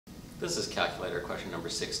This is calculator question number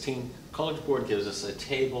 16. College Board gives us a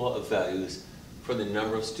table of values for the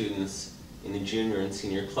number of students in the junior and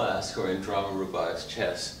senior class who are in drama, robotics,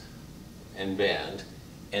 chess, and band.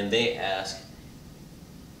 And they ask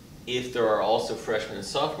if there are also freshmen and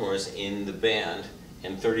sophomores in the band,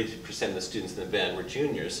 and 30% of the students in the band were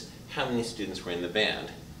juniors, how many students were in the band?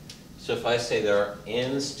 So if I say there are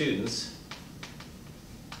n students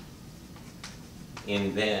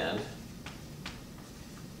in band,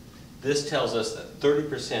 this tells us that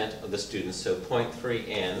 30% of the students, so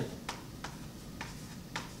 0.3n,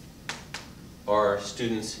 are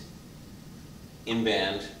students in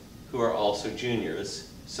band who are also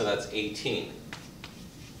juniors, so that's 18.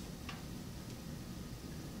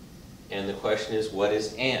 And the question is, what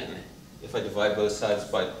is n? If I divide both sides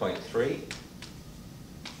by 0.3,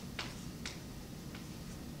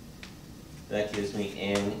 that gives me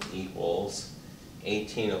n equals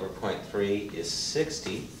 18 over 0.3 is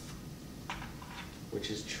 60, which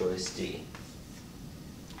is choice D.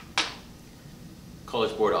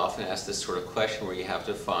 College Board often asks this sort of question where you have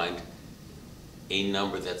to find a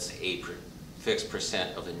number that's a fixed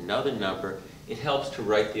percent of another number. It helps to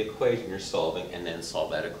write the equation you're solving and then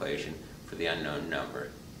solve that equation for the unknown number.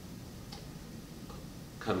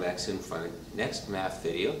 Come back soon for our next math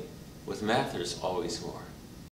video. With math, there's always more.